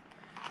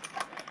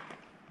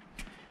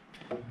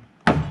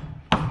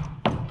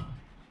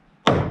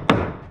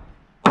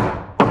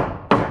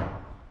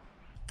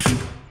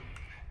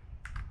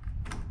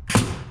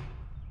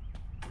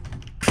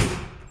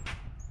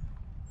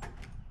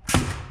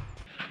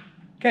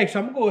 Okay, so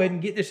I'm gonna go ahead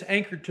and get this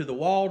anchored to the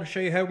wall to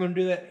show you how we're gonna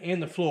do that,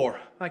 and the floor.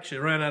 I actually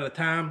ran out of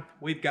time.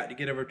 We've got to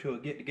get over to a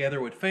get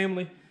together with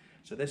family.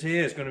 So this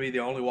is gonna be the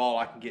only wall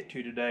I can get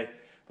to today.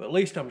 But at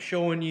least I'm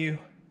showing you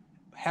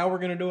how we're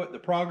gonna do it, the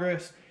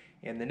progress.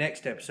 And the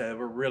next episode,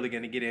 we're really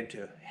gonna get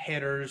into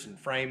headers and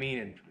framing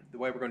and the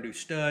way we're gonna do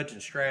studs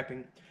and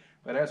strapping.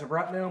 But as of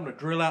right now, I'm gonna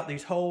drill out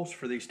these holes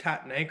for these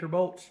Titan anchor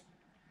bolts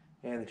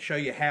and show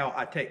you how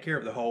I take care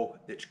of the hole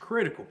that's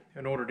critical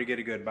in order to get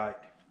a good bite.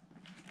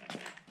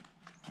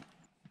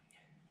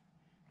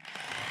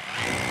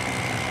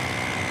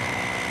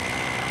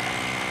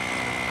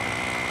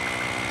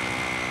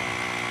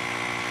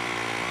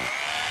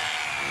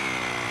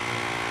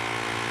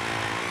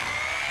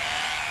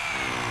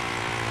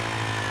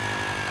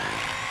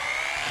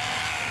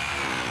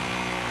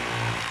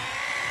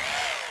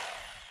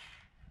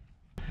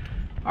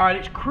 All right,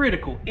 it's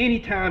critical.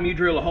 Anytime you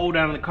drill a hole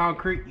down in the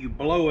concrete, you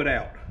blow it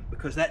out,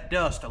 because that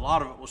dust, a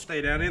lot of it will stay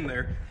down in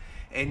there,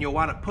 and you'll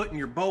wind up putting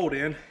your bolt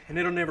in, and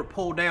it'll never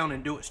pull down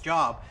and do its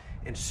job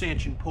and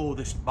cinch and pull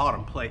this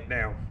bottom plate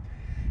down.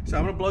 So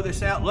I'm gonna blow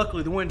this out.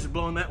 Luckily, the wind's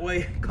blowing that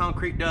way.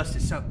 Concrete dust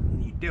is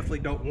something you definitely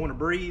don't want to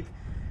breathe.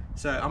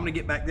 So I'm gonna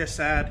get back this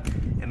side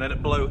and let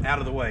it blow out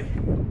of the way.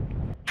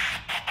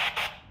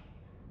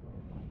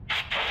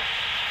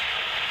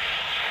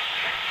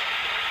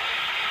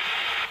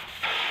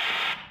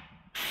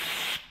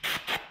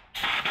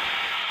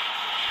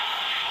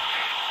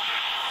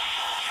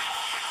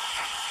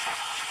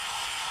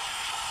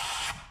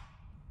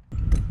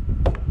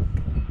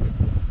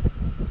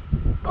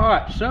 All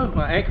right, so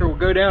my anchor will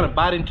go down and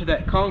bite into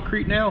that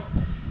concrete now.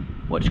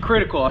 What's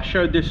critical, I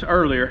showed this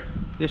earlier,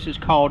 this is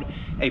called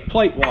a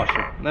plate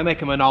washer. They make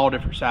them in all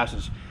different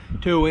sizes,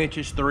 2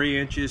 inches, 3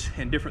 inches,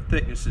 and different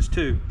thicknesses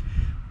too.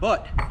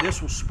 But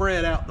this will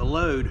spread out the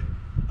load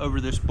over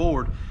this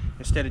board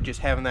instead of just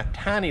having that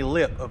tiny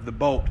lip of the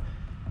bolt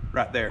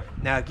right there.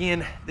 Now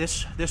again,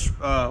 this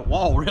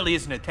wall really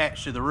isn't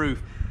attached to the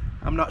roof.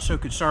 I'm not so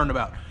concerned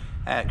about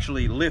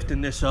actually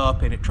lifting this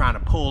up and it trying to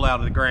pull out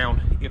of the ground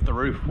if the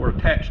roof were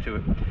attached to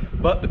it.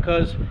 But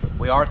because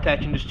we are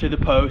attaching this to the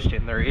post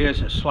and there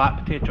is a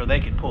slight potential they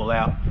could pull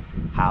out,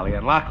 highly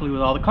unlikely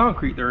with all the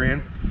concrete they're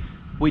in,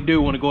 we do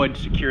want to go ahead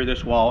and secure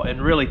this wall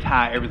and really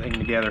tie everything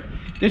together.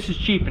 This is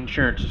cheap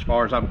insurance as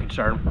far as I'm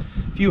concerned.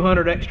 A few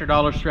 $100 extra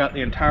throughout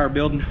the entire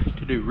building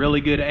to do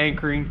really good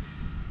anchoring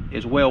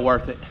is well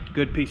worth it.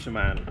 Good peace of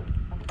mind.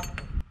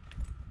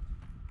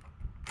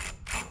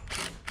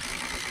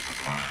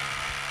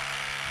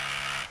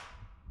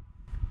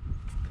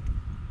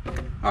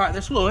 All right,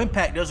 this little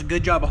impact does a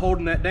good job of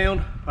holding that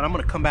down, but I'm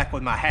gonna come back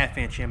with my 1/2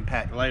 inch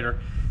impact later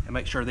and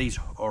make sure these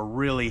are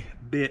really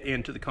bit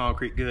into the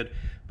concrete good.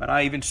 But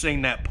I even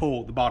seen that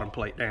pull the bottom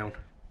plate down.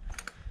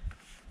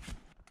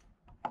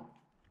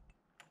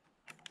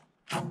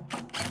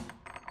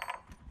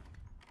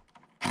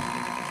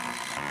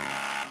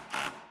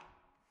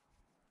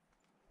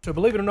 So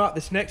believe it or not,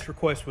 this next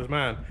request was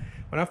mine.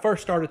 When I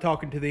first started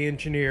talking to the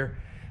engineer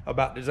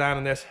about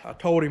designing this, I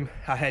told him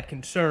I had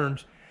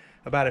concerns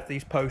about if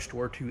these posts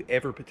were to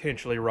ever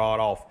potentially rot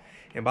off.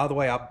 And by the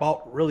way, I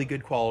bought really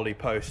good quality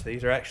posts.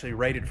 These are actually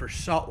rated for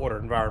saltwater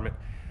environment.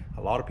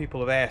 A lot of people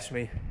have asked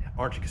me,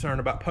 aren't you concerned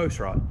about post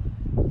rot?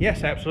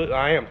 Yes, absolutely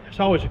I am. It's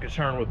always a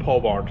concern with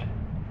pole barns.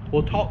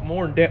 We'll talk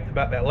more in depth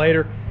about that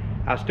later.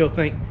 I still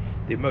think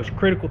the most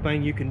critical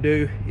thing you can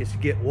do is to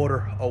get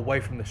water away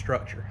from the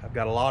structure. I've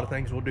got a lot of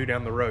things we'll do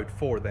down the road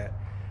for that.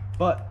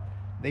 But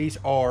these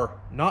are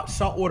not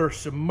saltwater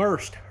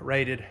submersed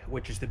rated,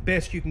 which is the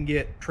best you can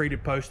get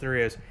treated posts there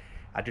is.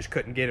 I just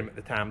couldn't get them at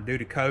the time due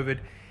to COVID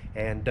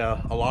and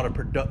a lot of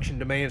production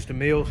demands to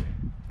mills.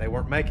 They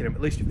weren't making them,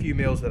 at least a few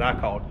mills that I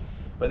called.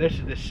 But this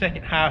is the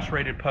second highest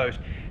rated post.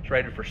 It's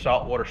rated for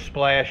saltwater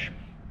splash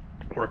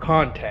or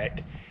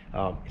contact.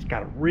 It's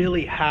got a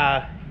really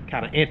high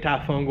kind of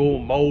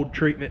antifungal mold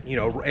treatment, you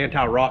know,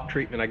 anti-rot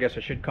treatment, I guess I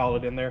should call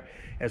it in there,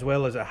 as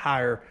well as a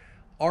higher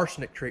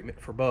arsenic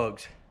treatment for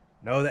bugs.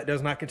 No, that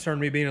does not concern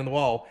me being on the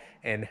wall,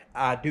 and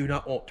I do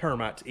not want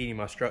termites eating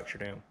my structure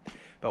down.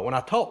 But when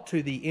I talked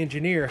to the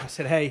engineer, I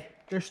said, hey,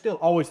 there's still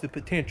always the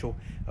potential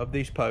of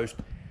these posts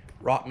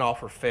rotting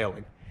off or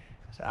failing.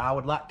 So I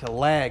would like to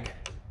lag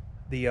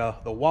the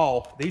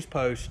wall, these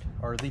posts,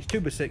 or these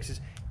 2x6s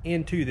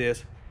into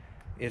this.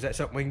 Is that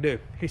something we can do?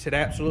 He said,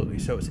 absolutely.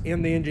 So it's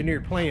in the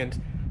engineered plans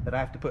that I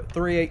have to put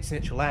 3/8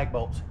 inch lag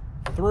bolts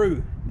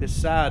through this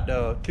side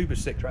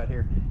 2x6 right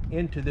here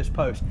into this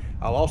post.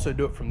 I'll also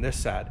do it from this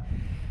side.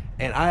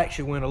 And I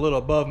actually went a little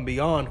above and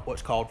beyond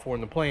what's called for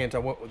in the plans. I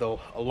went with a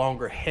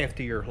longer,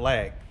 heftier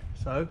lag.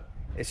 So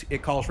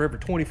it calls for every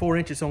 24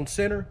 inches on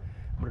center.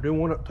 I'm gonna do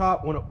one up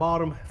top, one up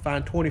bottom,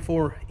 find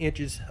 24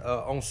 inches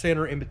on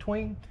center in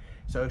between.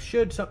 So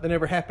should something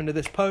ever happen to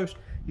this post,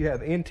 you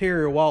have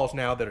interior walls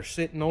now that are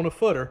sitting on a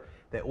footer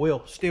that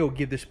will still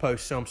give this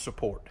post some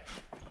support.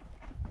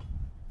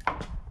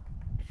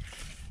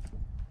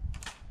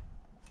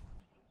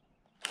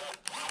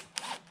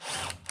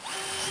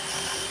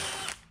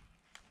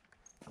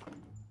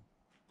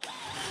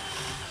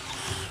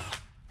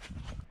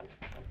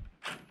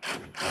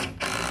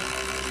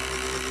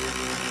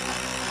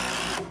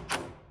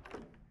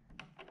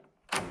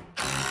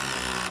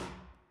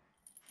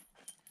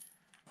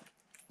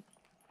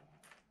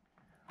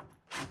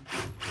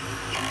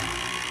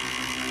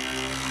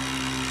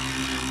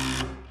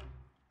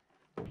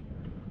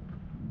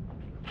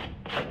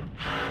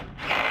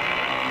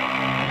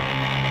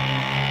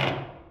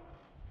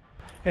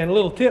 And a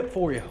little tip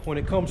for you, when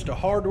it comes to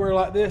hardware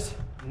like this,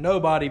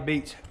 nobody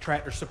beats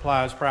Tractor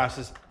Supply's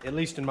prices, at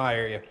least in my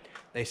area.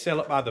 They sell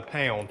it by the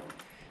pound.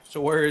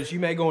 So whereas you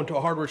may go into a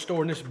hardware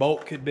store and this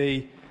bolt could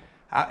be,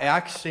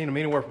 I've seen them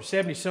anywhere from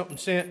 70-something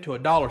cents to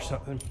 $1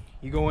 something.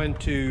 You go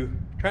into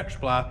Tractor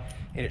Supply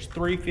and it's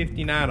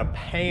 $3.59 a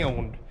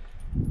pound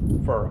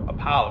for a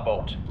pile of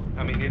bolts.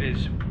 I mean, it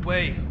is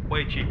way,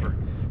 way cheaper.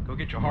 Go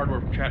get your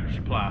hardware from Tractor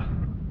Supply.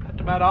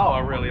 That's about all I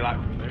really like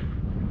from there.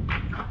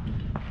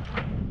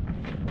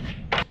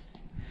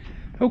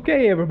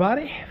 Okay,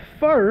 everybody,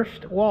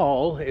 first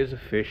wall is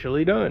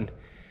officially done.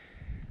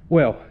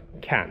 Well,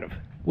 kind of.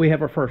 We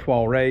have our first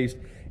wall raised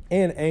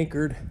and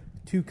anchored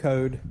to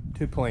code,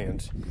 to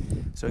plans.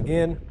 So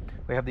again,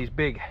 we have these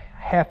big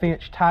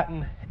 1/2-inch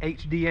Titan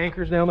HD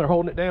anchors down there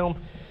holding it down.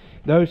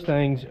 Those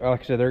things,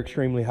 like I said, they're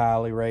extremely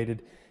highly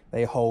rated.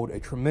 They hold a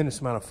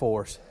tremendous amount of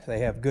force. They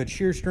have good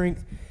shear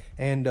strength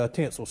and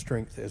tensile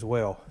strength as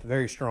well.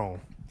 Very strong.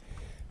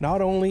 Not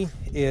only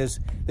is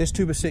this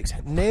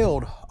 2x6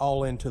 nailed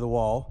all into the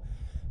wall,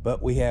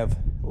 but we have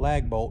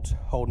lag bolts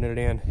holding it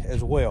in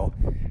as well.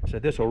 So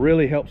this will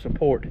really help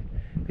support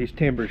these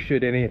timbers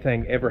should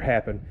anything ever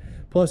happen.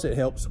 Plus it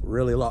helps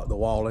really lock the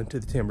wall into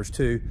the timbers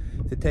too,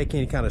 to take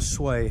any kind of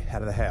sway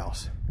out of the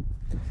house.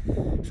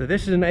 So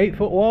this is an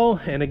 8-foot wall,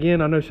 and again,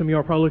 I know some of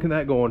y'all are probably looking at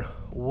that going,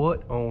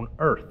 what on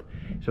earth?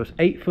 So it's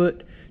 8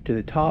 foot to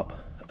the top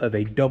of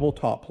a double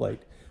top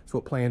plate. That's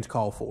what plans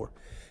call for.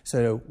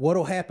 So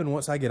what'll happen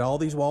once I get all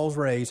these walls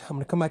raised, I'm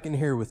gonna come back in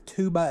here with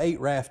 2x8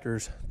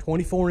 rafters,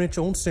 24-inch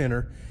on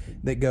center,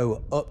 that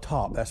go up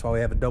top. That's why we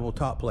have a double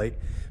top plate,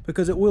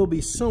 because it will be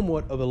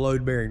somewhat of a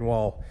load-bearing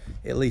wall,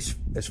 at least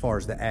as far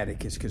as the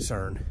attic is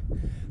concerned.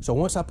 So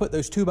once I put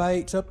those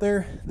 2x8s up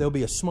there, there'll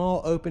be a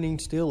small opening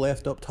still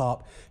left up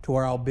top to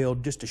where I'll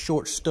build just a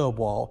short stub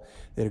wall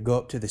that'll go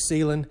up to the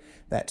ceiling.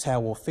 That's how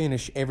we'll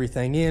finish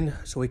everything in,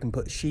 so we can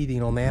put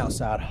sheathing on the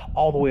outside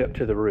all the way up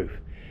to the roof.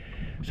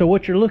 So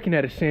what you're looking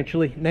at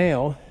essentially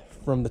now,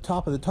 from the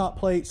top of the top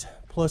plates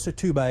plus a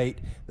 2x8,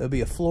 there'll be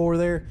a floor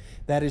there.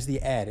 That is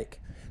the attic.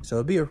 So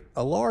it'll be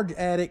a large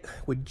attic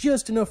with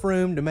just enough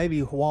room to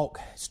maybe walk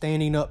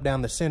standing up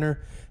down the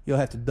center. You'll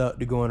have to duck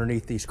to go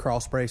underneath these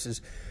cross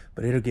braces,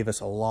 but it'll give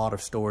us a lot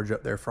of storage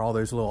up there for all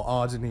those little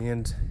odds and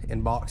ends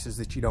and boxes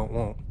that you don't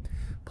want.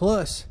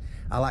 Plus,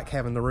 I like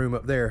having the room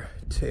up there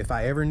to, if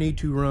I ever need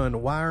to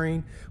run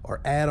wiring or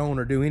add on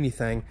or do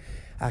anything,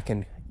 I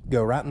can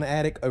go right in the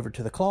attic over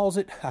to the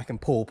closet. I can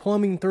pull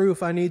plumbing through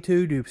if I need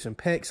to, do some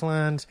PEX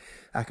lines.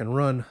 I can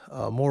run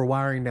more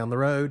wiring down the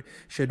road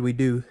should we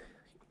do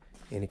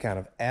any kind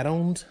of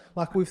add-ons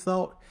like we've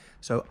thought.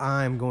 So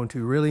I'm going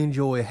to really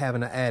enjoy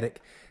having an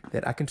attic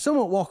that I can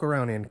somewhat walk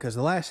around in, because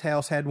the last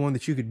house had one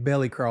that you could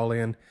belly crawl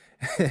in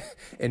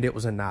and it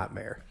was a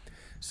nightmare.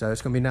 So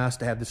it's going to be nice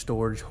to have the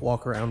storage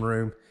walk around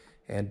room,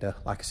 and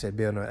like I said,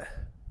 be able to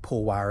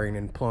pull wiring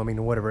and plumbing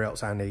and whatever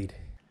else I need.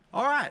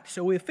 All right,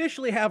 so we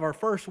officially have our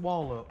first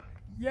wall up.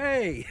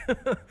 Yay!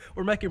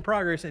 We're making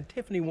progress, and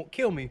Tiffany won't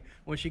kill me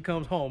when she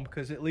comes home,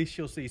 because at least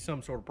she'll see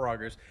some sort of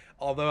progress.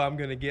 Although I'm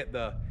going to get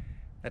the,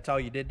 that's all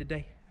you did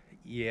today?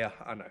 Yeah,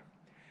 I know.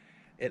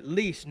 At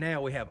least now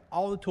we have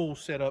all the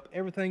tools set up.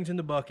 Everything's in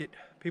the bucket.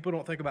 People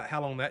don't think about how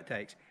long that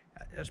takes.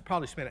 I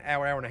probably spent an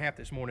hour, hour and a half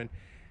this morning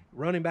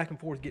running back and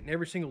forth, getting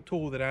every single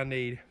tool that I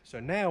need. So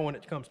now when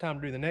it comes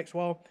time to do the next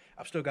wall,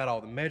 I've still got all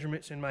the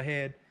measurements in my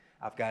head.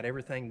 I've got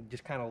everything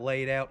just kind of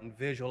laid out and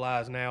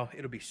visualized now.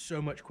 It'll be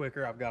so much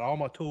quicker. I've got all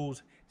my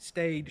tools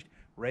staged,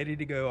 ready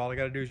to go. All I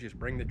got to do is just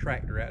bring the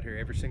tractor out here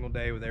every single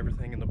day with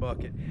everything in the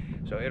bucket.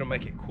 So it'll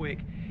make it quick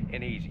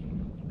and easy.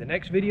 The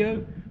next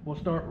video, we'll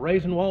start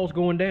raising walls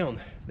going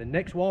down. The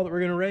next wall that we're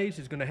going to raise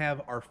is going to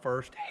have our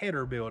first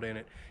header built in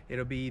it.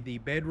 It'll be the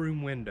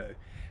bedroom window.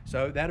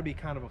 So that'll be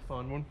kind of a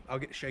fun one. I'll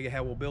get to show you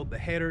how we'll build the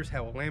headers,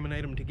 how we'll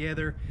laminate them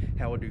together,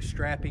 how we'll do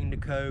strapping to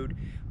code.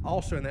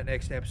 Also in that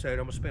next episode,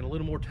 I'm going to spend a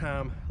little more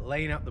time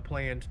laying out the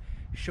plans,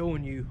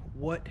 showing you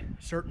what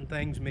certain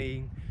things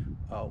mean,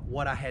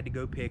 what I had to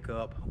go pick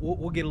up.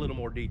 We'll get a little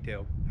more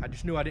detailed. I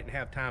just knew I didn't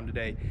have time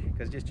today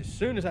because just as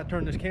soon as I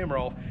turn this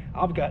camera off,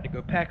 I've got to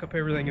go pack up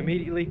everything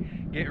immediately,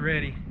 get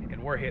ready,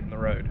 and we're hitting the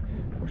road.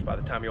 Of course, by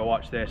the time you'll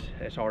watch this,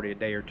 it's already a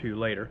day or two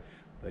later.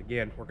 But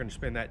again, we're going to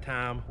spend that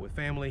time with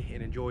family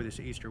and enjoy this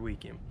Easter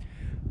weekend.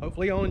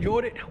 Hopefully y'all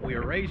enjoyed it. We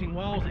are raising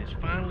walls. It's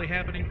finally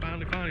happening.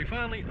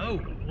 Finally. Oh,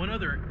 one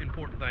other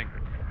important thing.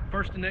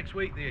 First of next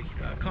week, the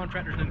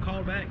contractor's been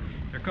called back.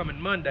 They're coming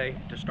Monday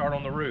to start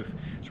on the roof.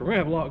 So we're gonna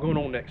have a lot going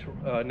on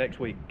next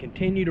week.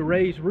 Continue to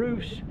raise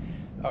roofs.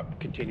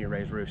 Continue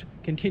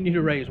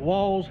to raise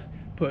walls.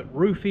 Put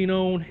roofing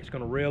on. It's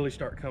gonna really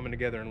start coming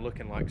together and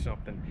looking like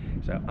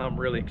something. So I'm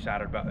really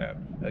excited about that.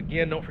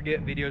 Again, don't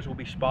forget, videos will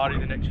be spotty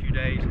the next few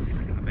days.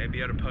 I may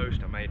be able to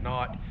post, I may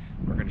not.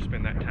 We're gonna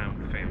spend that time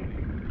with the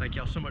family. Thank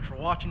y'all so much for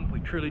watching. We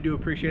truly do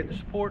appreciate the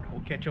support.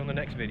 We'll catch you on the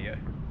next video.